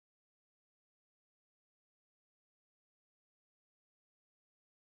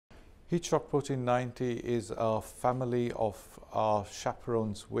Heat shock protein 90 is a family of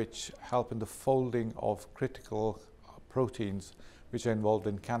chaperones which help in the folding of critical proteins which are involved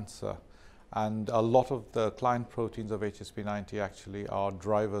in cancer. And a lot of the client proteins of Hsp90 actually are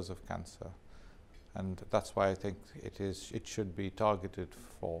drivers of cancer. And that's why I think it should be targeted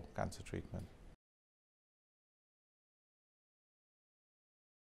for cancer treatment.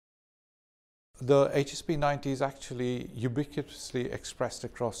 The Hsp90 is actually ubiquitously expressed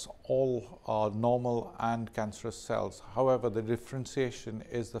across all normal and cancerous cells. However, the differentiation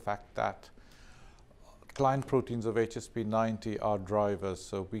is the fact that client proteins of Hsp90 are drivers,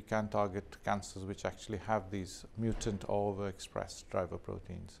 so we can target cancers which actually have these mutant or overexpressed driver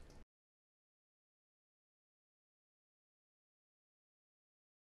proteins.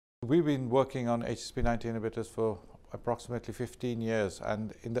 We've been working on Hsp90 inhibitors for approximately 15 years,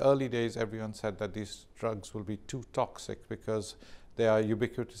 and in the early days everyone said that these drugs will be too toxic because they are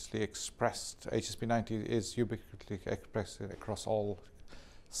ubiquitously expressed. Hsp90 is ubiquitously expressed across all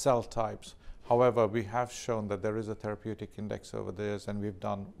cell types. However, we have shown that there is a therapeutic index over there, and we've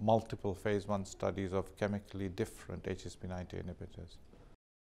done multiple phase 1 studies of chemically different Hsp90 inhibitors.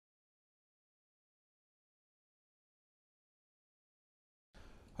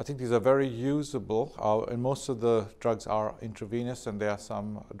 I think these are very usable, and most of the drugs are intravenous, and there are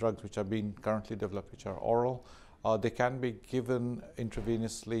some drugs which are being currently developed which are oral. They can be given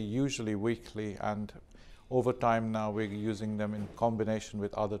intravenously, usually weekly, and over time now we're using them in combination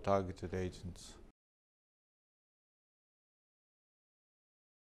with other targeted agents.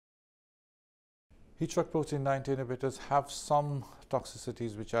 Heat shock protein 90 inhibitors have some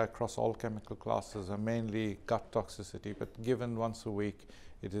toxicities which are across all chemical classes, and mainly gut toxicity, but given once a week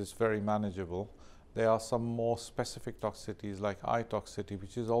it is very manageable. There are some more specific toxicities like eye toxicity,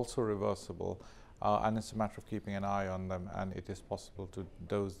 which is also reversible, and it's a matter of keeping an eye on them, and it is possible to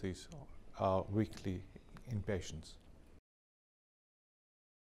dose these weekly in patients.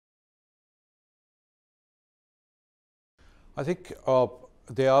 I think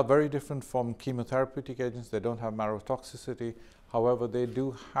they are very different from chemotherapeutic agents. They don't have marrow toxicity. However, they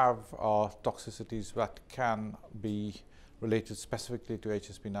do have toxicities that can be related specifically to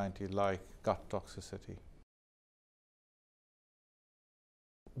Hsp90, like gut toxicity.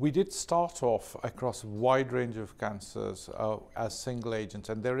 We did start off across a wide range of cancers as single agents,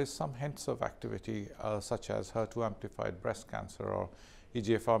 and there is some hints of activity such as HER2 amplified breast cancer or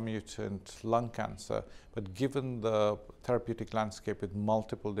EGFR mutant lung cancer, but given the therapeutic landscape with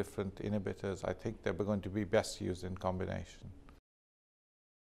multiple different inhibitors, I think they're going to be best used in combination.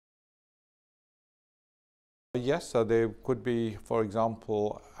 Yes, there could be, for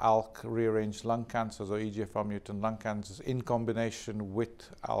example, ALK rearranged lung cancers or EGFR mutant lung cancers in combination with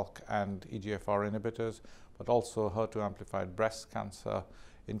ALK and EGFR inhibitors, but also HER2 amplified breast cancer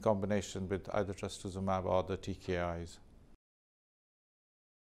in combination with either trastuzumab or the TKIs.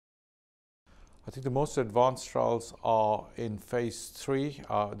 I think the most advanced trials are in phase 3.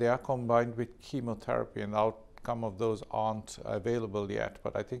 They are combined with chemotherapy, and outcome of those aren't available yet,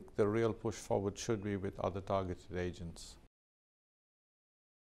 but I think the real push forward should be with other targeted agents.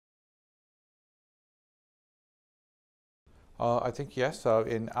 I think yes,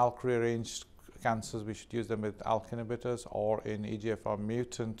 in ALK rearranged cancers we should use them with ALK inhibitors, or in EGFR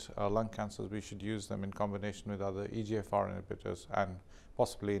mutant lung cancers we should use them in combination with other EGFR inhibitors, and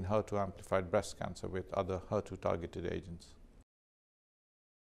possibly in HER2 amplified breast cancer with other HER2 targeted agents.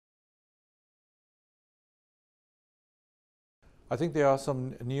 I think there are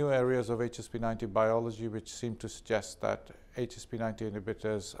some new areas of Hsp90 biology which seem to suggest that Hsp90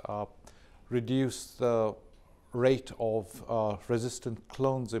 inhibitors reduce the rate of resistant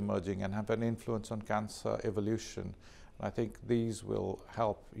clones emerging and have an influence on cancer evolution. I think these will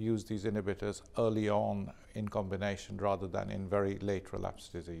help use these inhibitors early on in combination rather than in very late relapse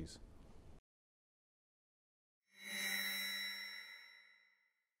disease.